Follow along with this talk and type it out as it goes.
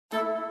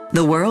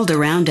The world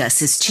around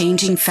us is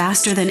changing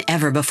faster than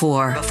ever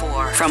before.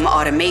 From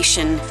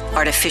automation,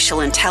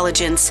 artificial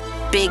intelligence,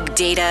 big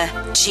data,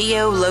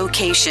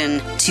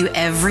 geolocation, to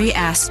every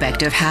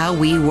aspect of how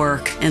we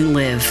work and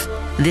live.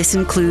 This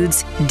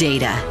includes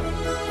data.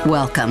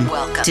 Welcome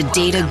to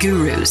Data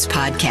Gurus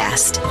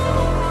Podcast.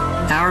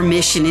 Our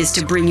mission is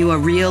to bring you a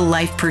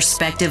real-life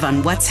perspective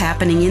on what's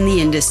happening in the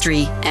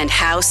industry and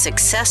how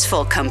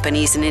successful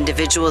companies and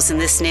individuals in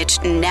this niche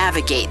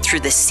navigate through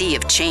the sea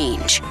of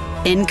change.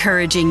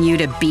 Encouraging you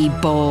to be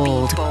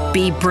bold,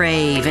 be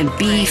brave, and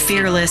be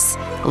fearless.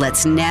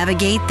 Let's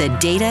navigate the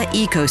data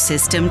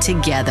ecosystem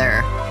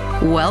together.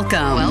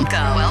 Welcome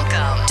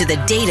to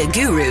the Data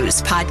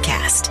Gurus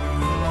Podcast.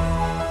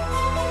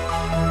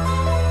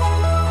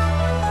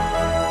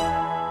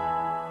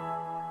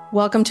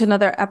 Welcome to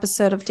another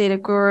episode of Data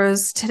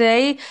Gurus.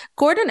 Today,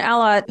 Gordon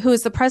Allott, who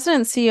is the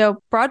president and CEO of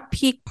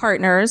BroadPeak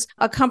Partners,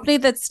 a company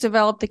that's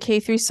developed the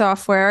K3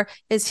 software,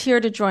 is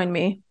here to join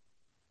me.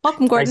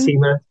 Welcome, Gordon. Hi,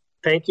 Sima.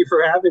 Thank you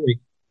for having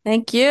me.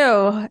 Thank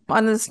you.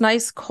 On this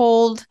nice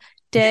cold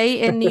day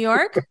in New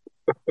York.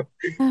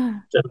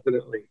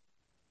 Definitely.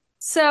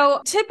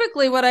 So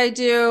typically what I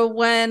do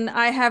when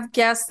I have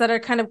guests that are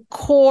kind of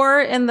core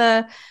in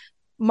the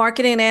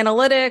marketing and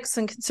analytics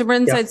and consumer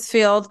insights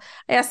field,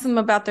 I ask them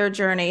about their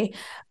journey.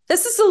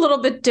 This is a little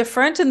bit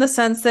different in the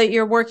sense that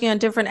you're working on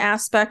different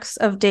aspects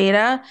of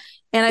data.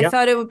 And I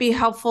thought it would be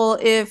helpful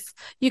if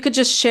you could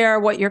just share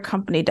what your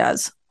company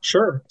does.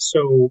 Sure.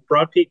 So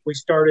BroadPeak, we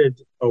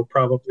started,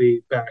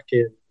 probably back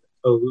in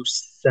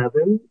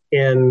 2007.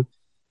 And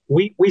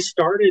we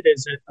started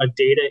as a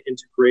data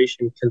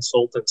integration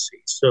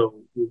consultancy. So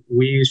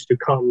we used to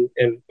come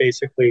and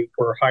basically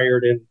were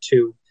hired in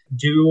to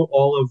do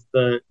all of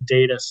the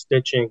data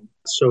stitching.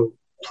 So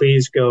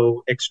please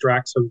go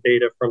extract some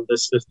data from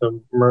this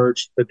system,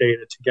 merge the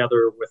data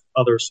together with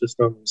other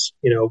systems,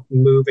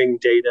 moving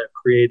data,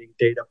 creating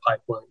data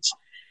pipelines.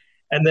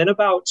 And then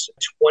about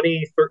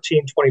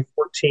 2013,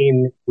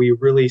 2014, we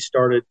really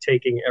started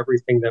taking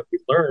everything that we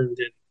learned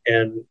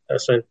and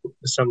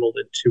assembled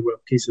it to a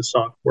piece of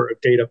software, a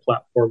data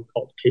platform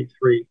called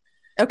K3.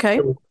 Okay.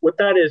 So what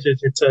that is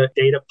it's a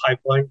data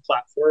pipeline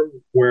platform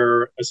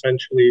where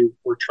essentially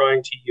we're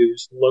trying to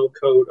use a low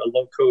code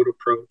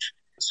approach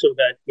so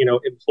that,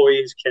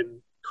 employees can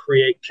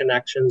create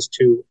connections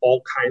to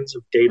all kinds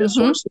of data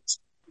sources,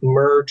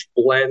 merge,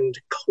 blend,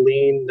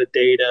 clean the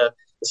data,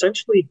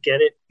 essentially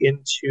get it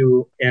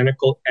into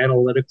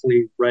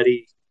analytically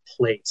ready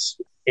place.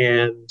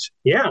 And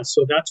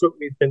so that's what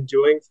we've been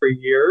doing for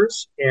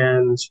years.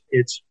 And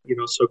it's,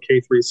 so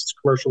K3 is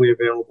commercially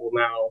available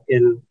now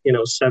in,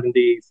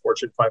 70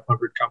 Fortune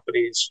 500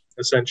 companies,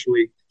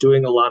 essentially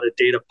doing a lot of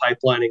data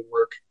pipelining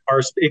work.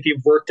 If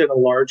you've worked in a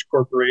large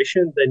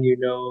corporation, then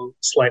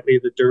slightly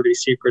the dirty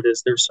secret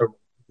is there's some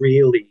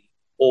really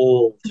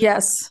old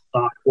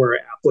software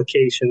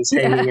applications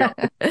hanging out,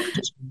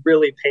 just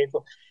really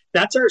painful.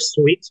 That's our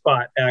sweet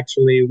spot,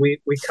 actually. We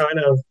kind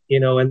of,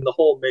 and the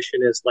whole mission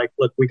is like,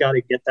 look, we got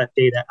to get that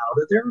data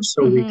out of there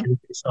so we can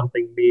do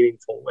something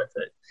meaningful with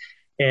it.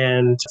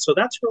 And so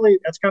that's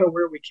kind of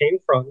where we came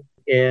from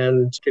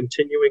and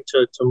continuing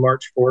to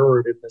march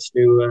forward in this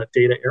new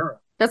data era.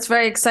 That's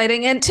very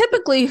exciting. And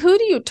typically, who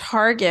do you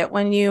target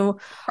when you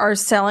are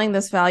selling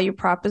this value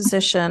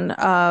proposition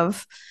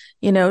of,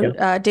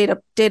 data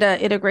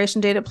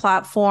integration, data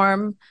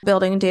platform,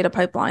 building data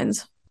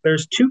pipelines?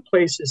 There's two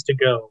places to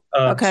go.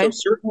 So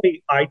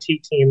certainly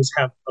IT teams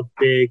have a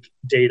big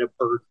data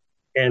burden.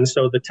 And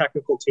so the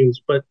technical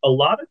teams, but a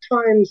lot of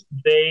times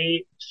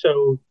you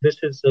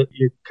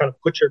kind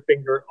of put your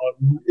finger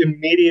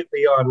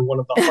immediately on one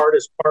of the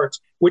hardest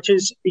parts, which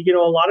is, a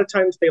lot of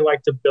times they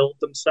like to build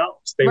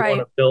themselves. They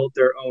want to build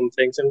their own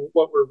things. And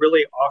what we're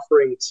really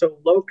offering, so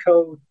low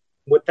code,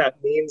 what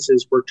that means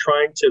is we're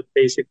trying to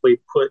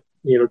basically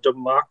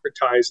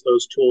democratize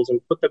those tools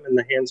and put them in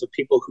the hands of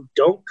people who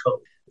don't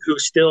code, who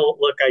still,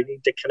 look, I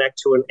need to connect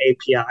to an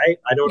API.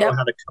 I don't know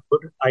how to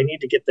code. I need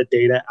to get the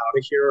data out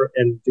of here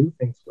and do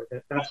things with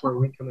it. That's where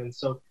we come in.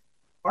 So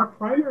our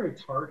primary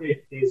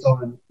target is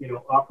on,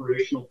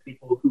 operational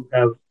people who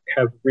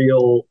have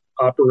real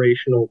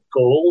operational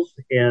goals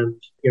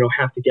and,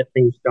 have to get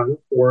things done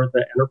for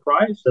the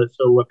enterprise.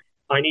 So look,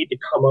 I need to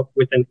come up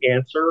with an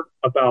answer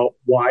about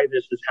why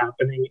this is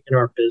happening in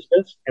our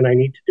business, and I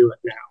need to do it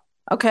now.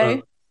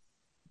 Okay.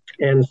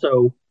 And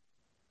so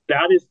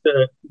that is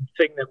the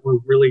thing that we're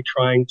really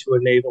trying to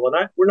enable.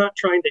 And we're not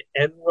trying to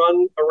end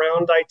run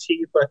around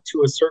IT, but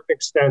to a certain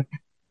extent,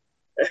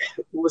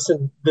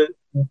 listen,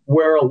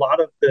 where a lot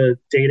of the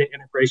data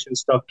integration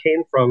stuff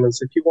came from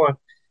is if you want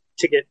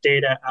to get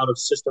data out of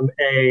system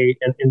A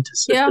and into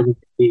system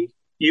B,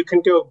 you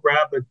can go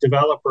grab a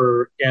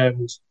developer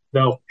and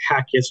they'll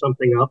hack you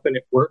something up and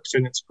it works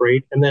and it's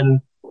great. And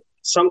then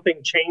something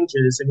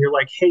changes and you're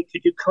like, hey,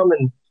 could you come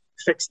and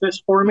fix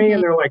this for me?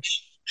 And they're like,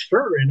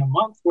 sure, in a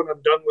month when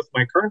I'm done with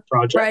my current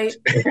project. Right.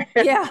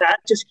 Yeah. That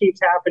just keeps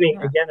happening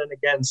again and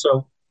again.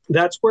 So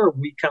that's where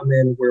we come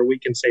in, where we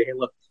can say, hey,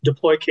 look,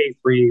 deploy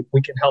K3.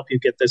 We can help you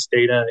get this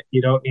data.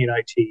 You don't need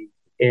IT.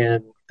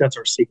 And that's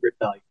our secret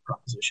value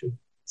proposition.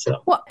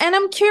 So, well, and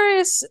I'm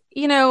curious,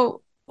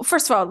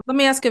 first of all, let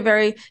me ask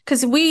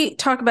because we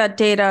talk about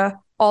data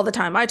all the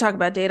time. I talk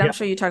about data. I'm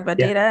sure you talk about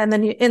data, and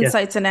then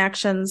insights and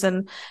actions,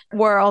 and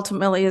where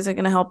ultimately is it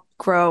going to help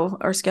grow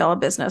or scale a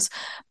business.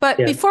 But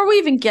before we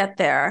even get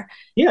there,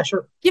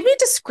 sure. Give me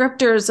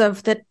descriptors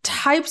of the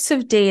types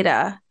of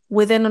data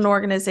within an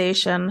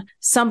organization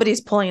somebody's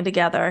pulling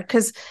together.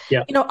 Because,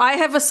 I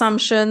have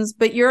assumptions,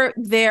 but you're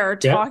there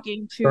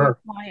talking to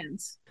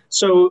clients.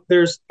 So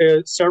there's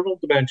several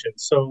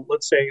dimensions. So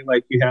let's say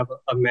like you have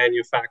a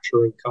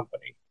manufacturing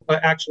company.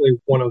 Actually,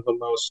 one of the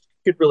most,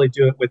 you could really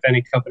do it with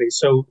any company.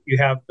 So you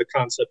have the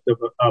concept of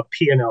a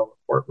P&L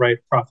report, right?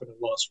 Profit and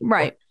loss report.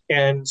 Right.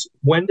 And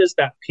when does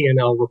that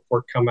P&L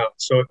report come out?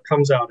 So it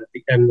comes out at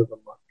the end of the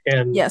month.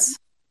 And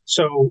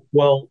so,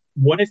 well,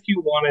 what if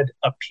you wanted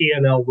a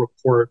P&L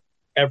report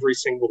every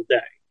single day?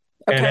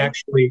 Okay. And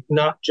actually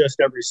not just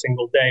every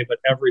single day, but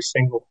every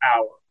single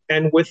hour.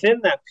 And within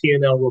that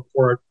P&L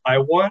report, I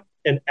want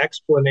an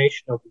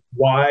explanation of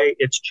why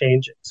it's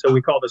changing. So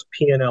we call this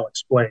P&L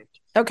explained.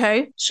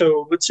 Okay.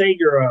 So let's say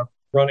you're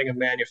running a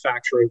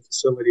manufacturing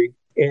facility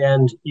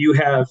and you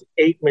have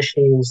 8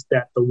 machines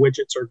that the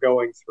widgets are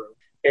going through.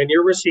 And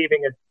you're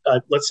receiving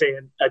let's say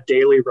a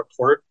daily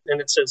report, and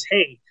it says,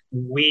 hey,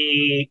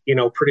 we,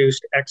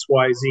 produced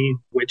XYZ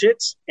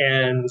widgets,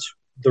 and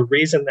the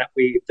reason that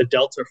the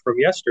delta from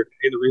yesterday,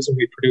 the reason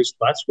we produced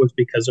less was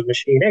because of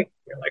machine 8.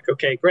 You're like,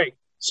 okay, great.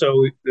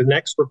 So the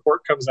next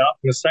report comes out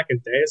on the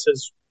second day, it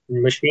says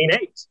machine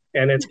 8.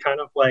 And it's kind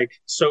of like,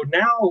 so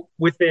now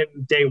within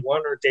day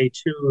 1 or day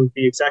 2,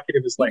 the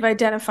executive is like, you've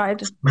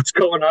identified what's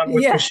going on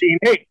with machine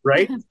 8,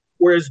 right?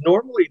 Whereas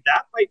normally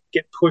that might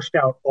get pushed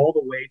out all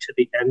the way to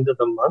the end of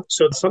the month.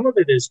 So some of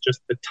it is just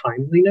the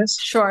timeliness.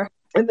 Sure.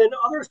 And then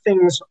other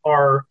things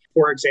are,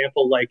 for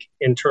example, like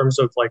in terms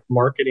of like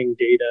marketing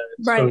data.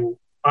 Right. So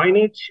I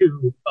need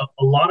to,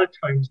 a lot of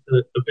times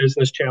the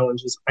business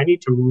challenge is I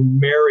need to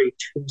marry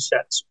 2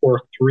 sets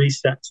or 3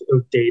 sets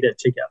of data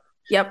together.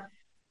 Yep.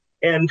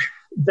 And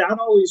that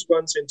always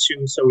runs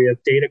into, so we have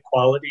data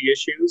quality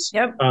issues.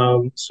 Yep.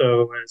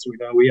 So as we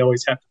know, we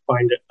always have to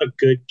find a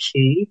good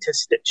key to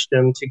stitch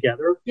them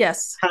together.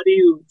 Yes. How do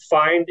you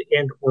find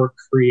and or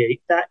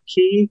create that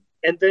key?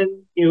 And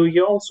then,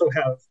 you also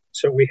have,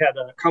 so we had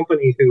a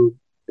company who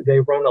they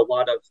run a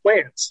lot of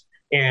plants,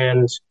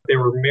 and they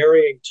were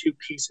marrying 2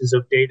 pieces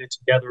of data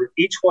together.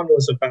 Each one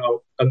was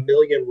about 1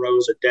 million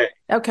rows a day.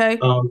 Okay.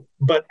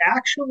 But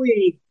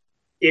actually,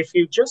 if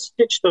you just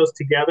stitch those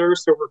together,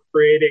 so we're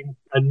creating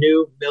a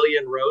new 1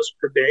 million rows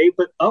per day,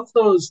 but of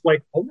those,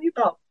 like only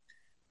about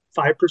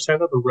 5%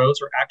 of the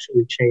rows are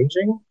actually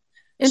changing.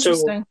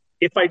 Interesting. So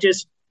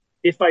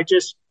if I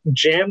just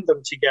jam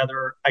them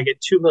together, I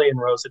get 2 million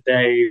rows a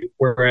day.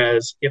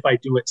 Whereas if I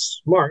do it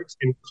smart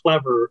and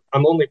clever,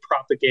 I'm only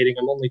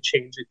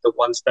changing the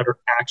ones that are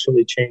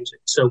actually changing.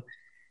 So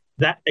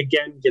that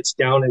again gets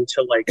down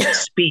into like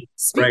speed,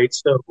 right?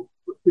 So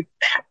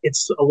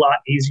it's a lot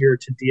easier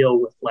to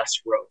deal with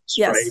less rows,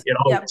 right? It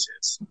always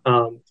is.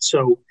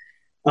 So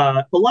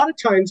a lot of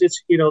times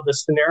it's, the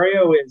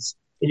scenario is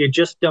you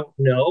just don't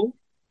know.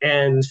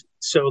 And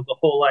so the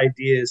whole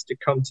idea is to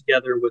come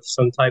together with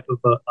some type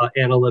of a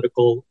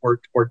analytical or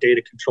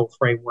data control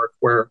framework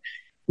where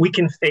we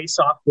can face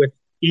off with,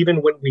 even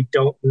when we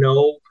don't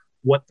know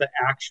what the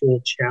actual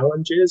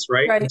challenge is,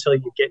 right? Until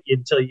you get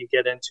into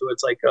it,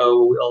 it's like,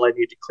 oh, well, I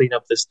need to clean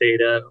up this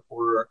data,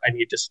 or I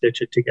need to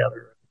stitch it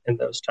together, and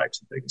those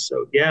types of things.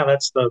 So yeah,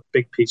 that's the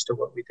big piece to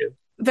what we do.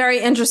 Very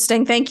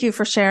interesting. Thank you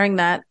for sharing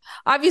that.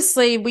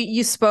 Obviously,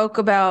 you spoke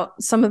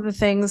about some of the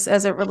things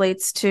as it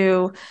relates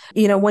to,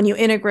 when you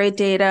integrate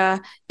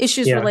data,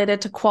 issues related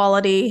to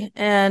quality.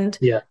 And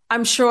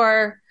I'm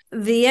sure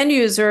the end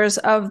users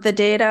of the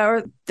data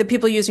or the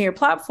people using your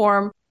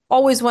platform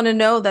always want to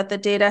know that the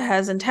data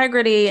has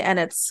integrity and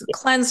it's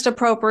cleansed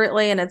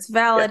appropriately and it's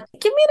valid.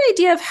 Give me an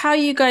idea of how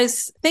you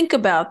guys think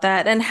about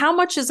that and how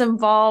much is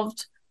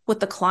involved with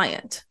the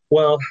client.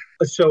 Well,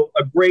 so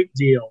a great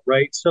deal,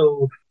 right?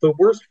 So the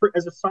worst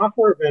as a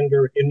software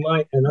vendor, and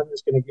I'm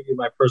just going to give you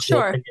my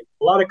personal opinion.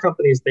 A lot of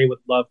companies, they would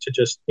love to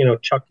just,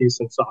 chuck you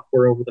some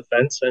software over the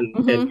fence and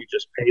you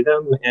just pay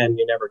them and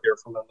you never hear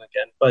from them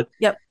again. But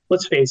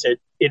let's face it,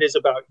 it is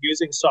about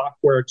using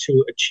software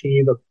to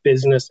achieve a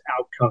business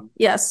outcome.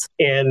 Yes.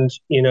 And,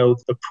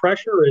 the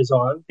pressure is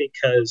on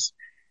because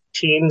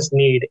teams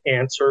need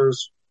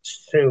answers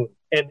soon.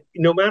 And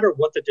no matter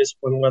what the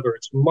discipline, whether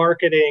it's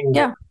marketing,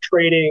 or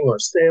trading, or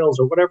sales,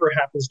 or whatever it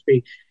happens to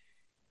be,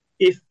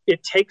 if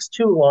it takes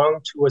too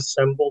long to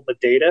assemble the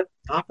data,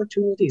 the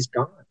opportunity is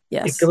gone.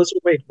 It goes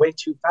away way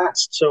too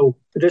fast. So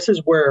this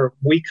is where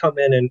we come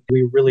in and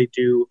we really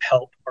do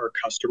help our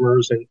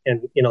customers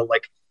and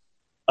like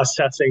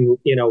assessing,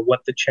 what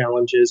the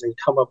challenge is and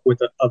come up with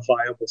a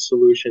viable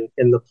solution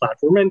in the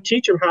platform and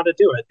teach them how to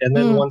do it. And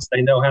then once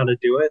they know how to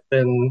do it,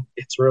 then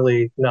it's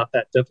really not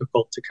that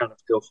difficult to kind of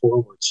go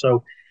forward.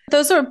 So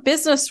those are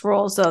business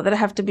roles, though, that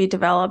have to be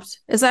developed.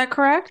 Is that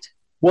correct?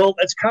 Well,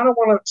 it's kind of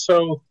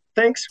so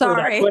Thanks for that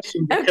Sorry.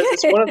 question, because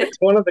Okay. it's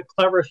one of the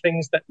clever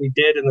things that we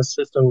did in the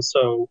system.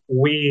 So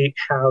we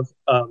have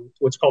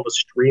what's called a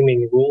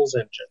streaming rules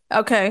engine.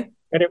 Okay.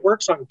 And it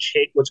works on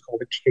what's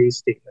called a case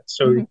statement.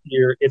 So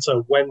it's a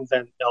when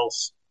then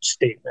else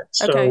statement.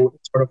 So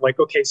it's sort of like,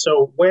 okay,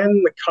 so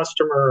when the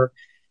customer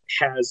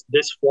has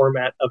this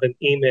format of an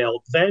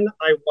email, then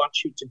I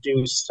want you to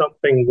do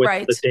something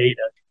with the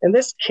data. And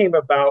this came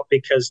about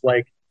because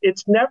like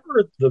it's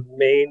never the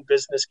main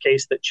business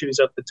case that chews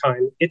up the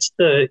time. It's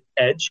the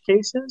edge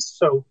cases.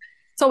 So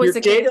it's always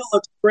your data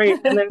looks great.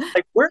 And then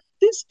like, where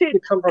did this data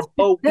come from?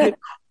 Oh, we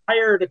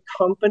acquired a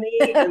company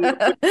and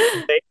the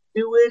way they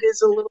do it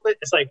is a little bit,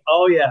 it's like,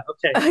 oh yeah,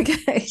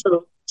 okay.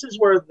 So this is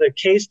where the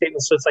case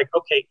statement, so it's like,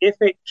 okay, if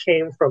it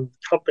came from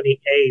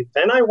company A,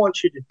 then I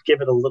want you to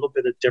give it a little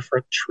bit of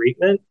different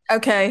treatment.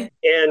 Okay.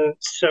 And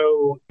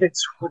so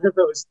it's one of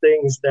those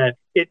things that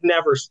it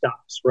never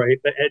stops, right?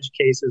 The edge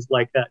cases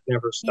like that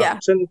never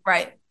stops. Yeah, and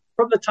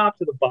from the top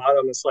to the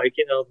bottom, it's like,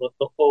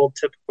 the old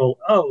typical,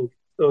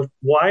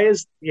 why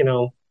is,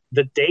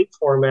 the date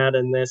format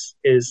in this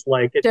is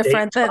like a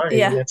different date time,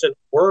 and it's an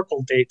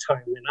Oracle date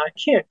time, and I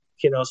can't,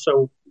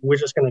 so we're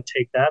just going to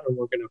take that and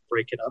we're going to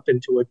break it up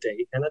into a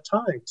date and a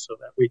time so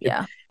that we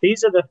can.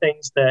 These are the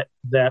things that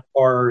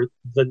are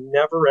the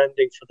never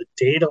ending for the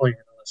data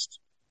analyst.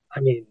 I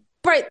mean,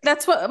 right.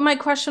 That's what my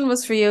question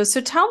was for you. So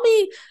tell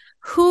me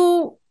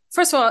who,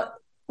 first of all,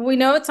 we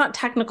know it's not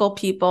technical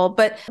people,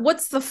 but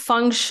what's the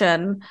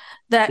function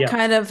that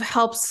kind of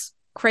helps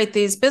create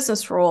these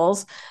business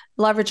rules,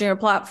 leveraging your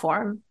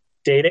platform?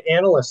 Data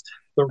analyst,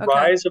 the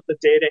rise of the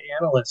data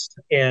analyst.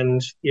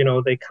 And,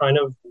 they kind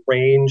of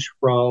range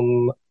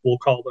from, we'll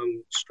call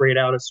them straight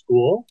out of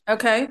school.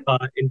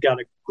 And got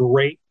a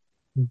great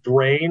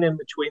brain in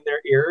between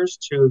their ears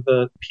to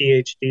the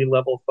PhD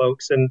level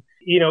folks. And,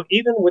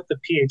 even with the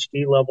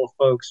PhD level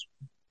folks,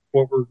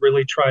 what we're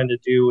really trying to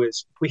do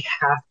is we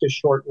have to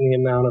shorten the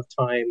amount of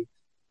time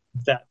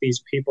that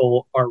these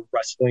people are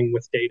wrestling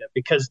with data,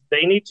 because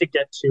they need to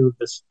get to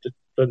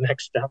the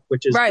next step,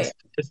 which is the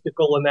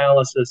statistical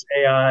analysis,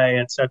 AI,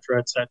 et cetera,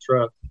 et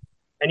cetera.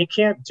 And you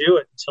can't do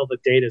it until the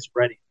data is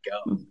ready to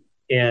go.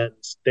 And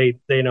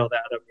they know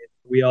that. I mean,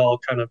 we all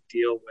kind of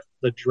deal with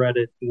the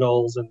dreaded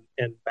nulls and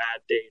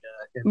bad data,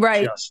 and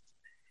it just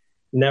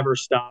never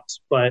stops.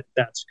 But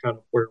that's kind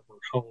of where we're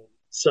home.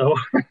 So,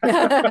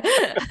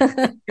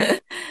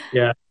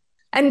 yeah.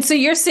 And so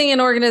you're seeing in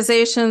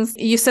organizations,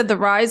 you said the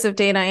rise of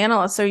data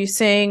analysts. Are you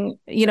seeing,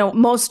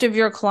 most of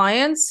your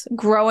clients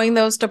growing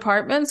those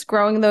departments,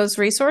 growing those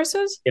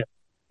resources?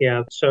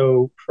 Yeah.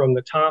 So from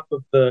the top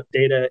of the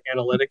data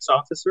analytics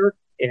officer,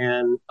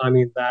 and I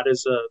mean, that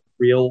is a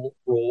real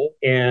role,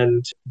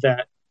 and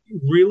that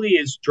really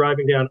is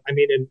driving down. I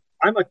mean, and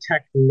I'm a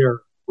tech nerd,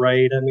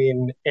 right? I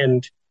mean,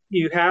 and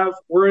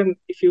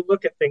if you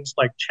look at things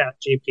like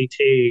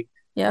ChatGPT,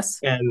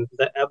 and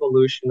the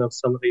evolution of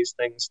some of these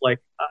things, like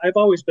I've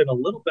always been a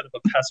little bit of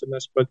a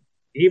pessimist, but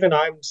even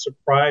I'm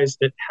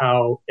surprised at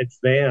how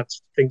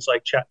advanced things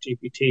like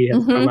ChatGPT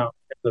have come out,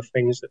 and the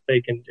things that they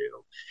can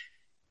do.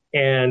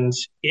 And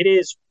it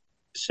is,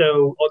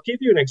 so I'll give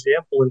you an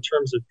example in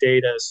terms of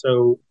data.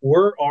 So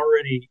we're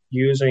already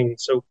using,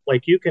 so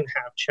like you can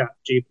have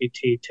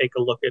ChatGPT take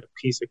a look at a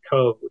piece of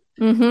code,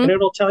 and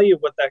it'll tell you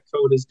what that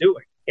code is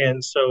doing.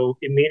 And so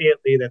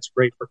immediately that's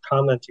great for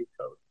commenting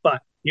code.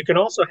 But you can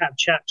also have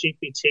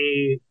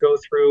ChatGPT go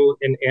through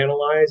and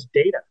analyze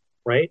data,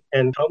 right?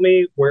 And tell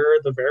me where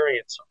the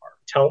variants are.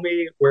 Tell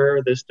me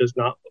where this does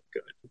not look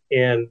good.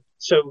 And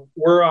so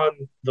we're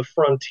on the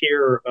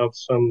frontier of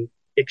some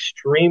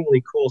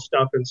extremely cool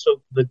stuff. And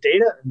so the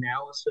data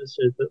analysis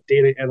is the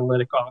data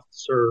analytic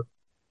officer.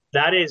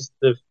 That is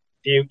the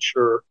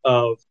future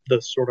of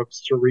the sort of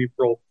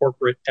cerebral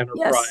corporate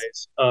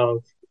enterprise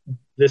of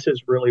this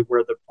is really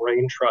where the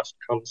brain trust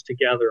comes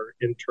together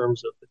in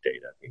terms of the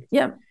data. I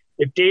mean,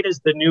 if data is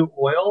the new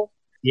oil,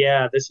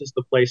 this is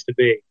the place to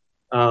be,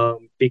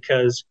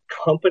 because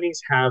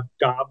companies have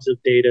gobs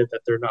of data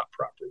that they're not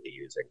properly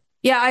using.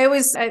 Yeah,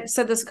 I've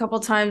said this a couple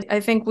of times. I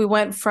think we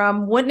went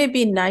from wouldn't it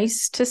be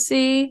nice to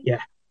see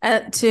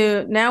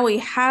to now we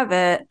have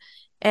it,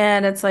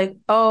 and it's like,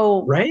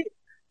 oh,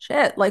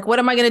 shit, like what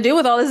am I going to do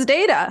with all this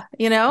data?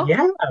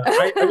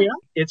 I mean,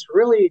 it's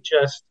really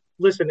just,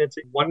 listen, it's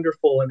a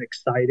wonderful and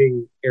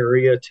exciting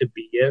area to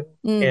be in.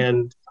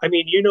 And I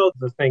mean,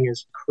 the thing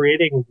is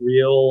creating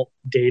real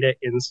data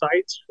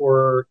insights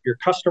for your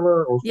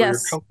customer or for your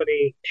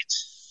company.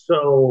 It's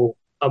so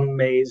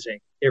amazing.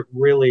 It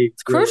really,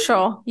 it's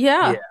crucial.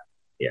 Yeah.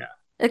 Yeah.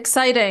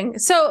 Exciting.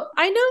 So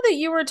I know that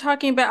you were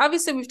talking about,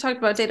 obviously we've talked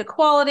about data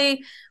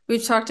quality.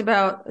 We've talked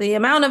about the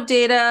amount of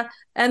data,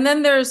 and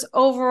then there's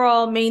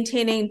overall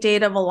maintaining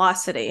data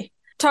velocity.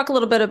 Talk a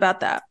little bit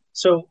about that.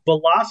 So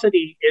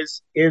velocity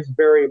is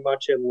very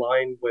much in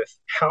line with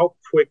how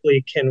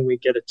quickly can we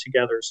get it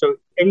together. So,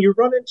 and you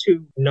run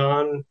into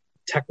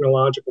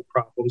non-technological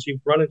problems.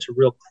 You run into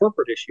real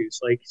corporate issues.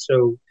 Like,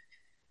 so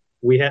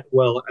we have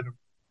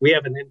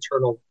an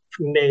internal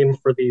name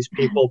for these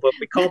people, but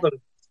we call them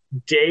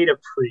data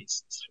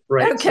priests,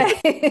 right? Okay.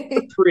 So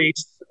the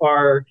priests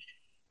are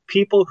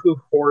people who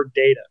hoard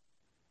data.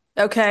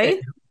 Okay.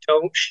 And who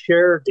don't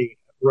share data,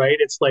 right?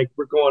 It's like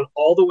we're going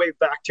all the way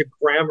back to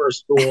grammar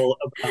school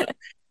about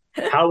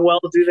how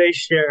well do they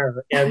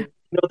share? And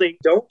they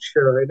don't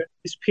share, and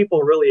these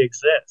people really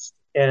exist.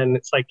 And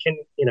it's like,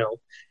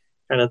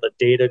 kind of the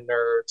data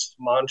nerds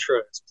mantra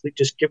is, please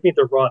just give me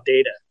the raw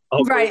data.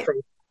 I'll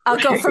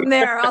go from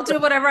there. I'll do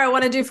whatever I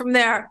want to do from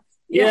there.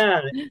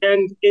 Yeah.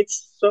 And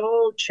it's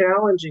so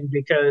challenging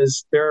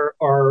because there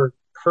are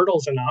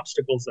hurdles and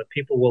obstacles that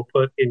people will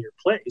put in your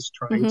place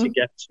trying to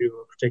get to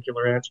a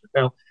particular answer.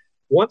 Now,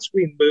 once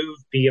we move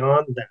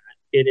beyond that,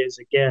 it is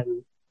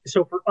again,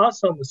 so for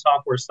us on the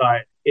software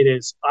side, it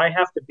is, I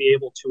have to be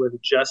able to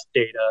ingest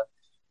data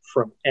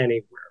from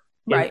anywhere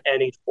in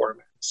any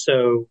format.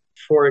 So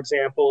for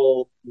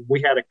example,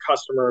 we had a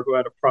customer who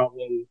had a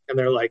problem and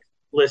they're like,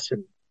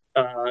 listen,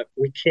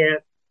 we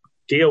can't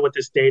deal with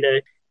this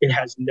data. It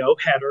has no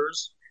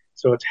headers.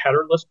 So it's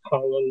headerless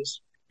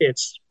columns.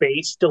 It's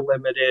space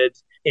delimited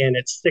and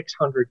it's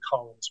 600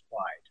 columns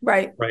wide.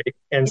 Right.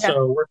 And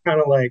so we're kind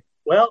of like,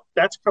 well,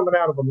 that's coming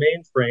out of a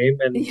mainframe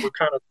and we're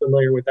kind of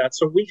familiar with that.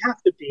 So we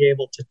have to be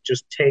able to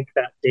just take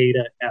that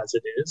data as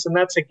it is. And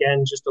that's,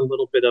 again, just a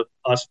little bit of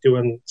us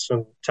doing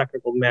some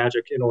technical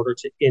magic in order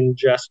to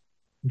ingest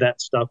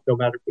that stuff, no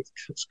matter if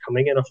it's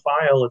coming in a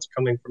file, it's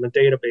coming from a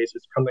database,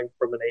 it's coming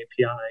from an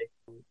API,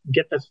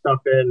 get that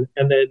stuff in.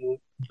 And then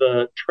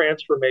the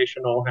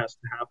transformation all has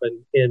to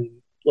happen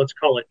in, let's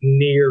call it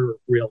near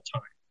real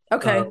time.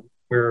 Okay.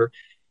 Where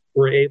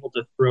we're able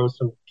to throw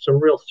some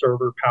real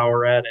server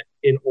power at it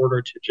in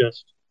order to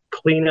just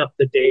clean up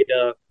the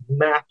data,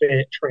 map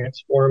it,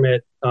 transform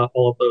it,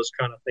 all of those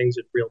kind of things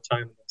in real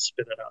time, and then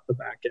spit it out the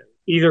back end,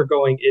 either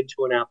going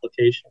into an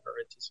application or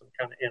into some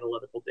kind of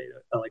analytical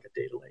data, like a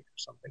data lake or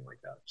something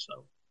like that.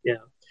 So,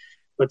 yeah.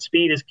 But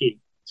speed is key.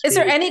 Is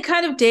there any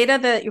kind of data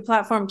that your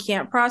platform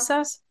can't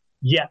process?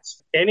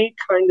 Yes. Any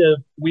kind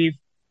of, we've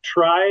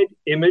tried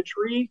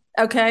imagery.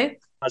 Okay.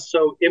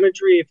 So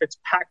imagery, if it's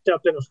packed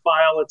up in a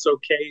file, it's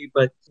okay.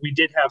 But we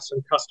did have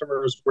some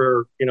customers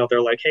where, they're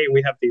like, hey,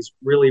 we have these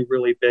really,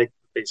 really big,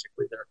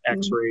 basically they're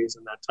X-rays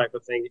and that type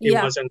of thing. It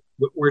wasn't,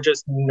 we're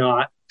just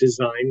not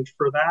designed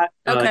for that.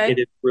 Okay. It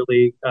is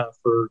really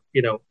for,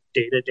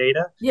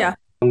 data. Yeah.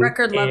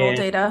 Record level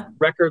data.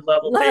 Record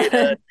level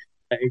data.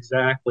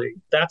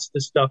 Exactly. That's the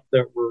stuff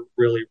that we're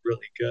really,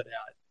 really good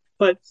at.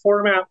 But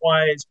format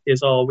wise we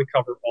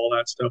cover all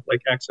that stuff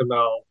like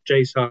XML,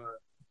 JSON,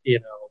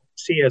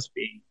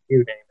 CSV, you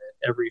name it,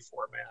 every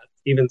format,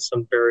 even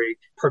some very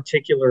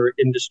particular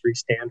industry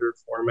standard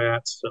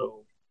formats.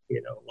 So,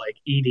 like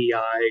EDI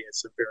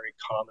is a very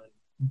common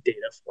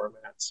data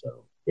format.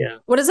 So, yeah.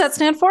 What does that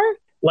stand for?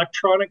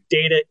 Electronic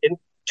Data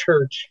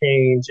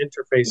Interchange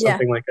Interface,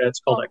 something like that. It's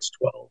called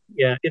X12.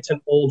 Yeah, it's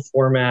an old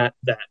format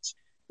that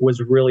was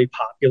really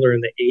popular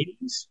in the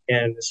 80s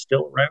and is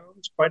still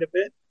around quite a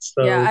bit.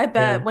 So, yeah, I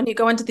bet when you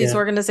go into these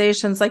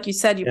organizations, like you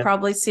said, you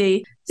probably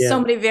see so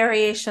many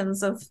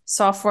variations of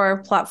software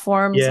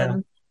platforms. Yeah.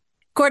 And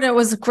Gordon, it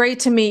was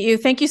great to meet you.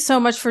 Thank you so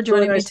much for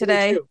joining me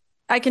today.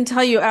 I can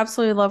tell you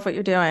absolutely love what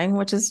you're doing,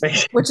 which is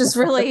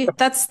really,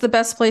 that's the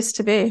best place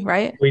to be,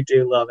 right? We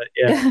do love it.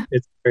 Yeah,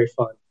 it's very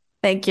fun.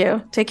 Thank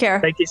you. Take care.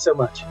 Thank you so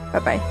much.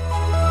 Bye-bye.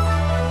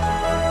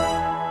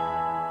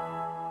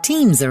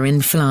 Teams are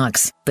in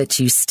flux, but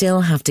you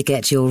still have to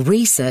get your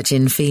research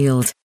in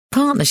field.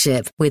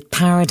 Partnership with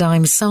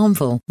Paradigm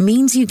Sample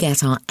means you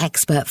get our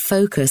expert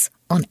focus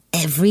on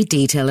every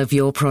detail of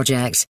your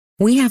project.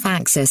 We have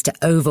access to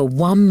over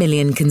 1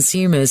 million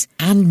consumers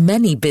and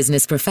many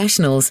business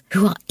professionals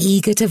who are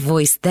eager to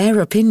voice their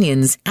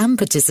opinions and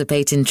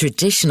participate in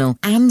traditional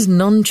and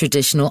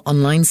non-traditional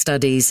online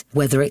studies,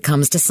 whether it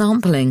comes to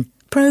sampling,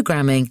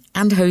 programming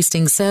and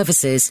hosting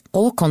services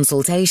or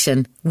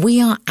consultation. We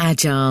are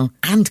agile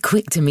and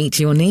quick to meet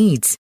your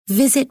needs.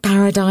 Visit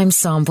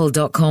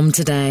paradigmsample.com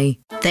today.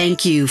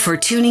 Thank you for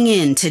tuning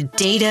in to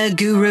Data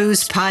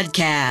Gurus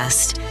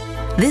Podcast.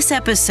 This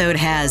episode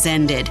has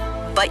ended,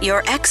 but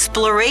your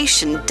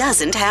exploration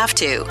doesn't have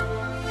to.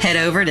 Head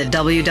over to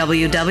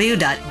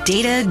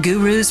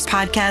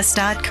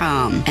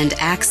www.dataguruspodcast.com and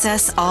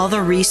access all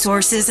the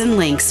resources and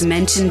links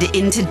mentioned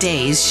in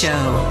today's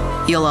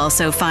show. You'll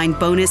also find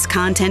bonus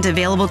content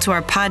available to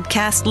our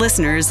podcast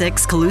listeners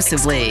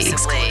exclusively.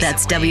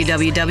 That's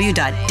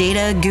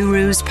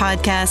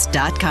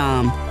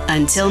www.dataguruspodcast.com.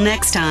 Until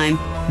next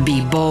time,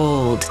 be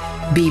bold,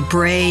 be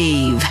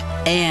brave,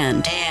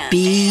 and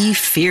be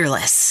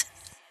fearless.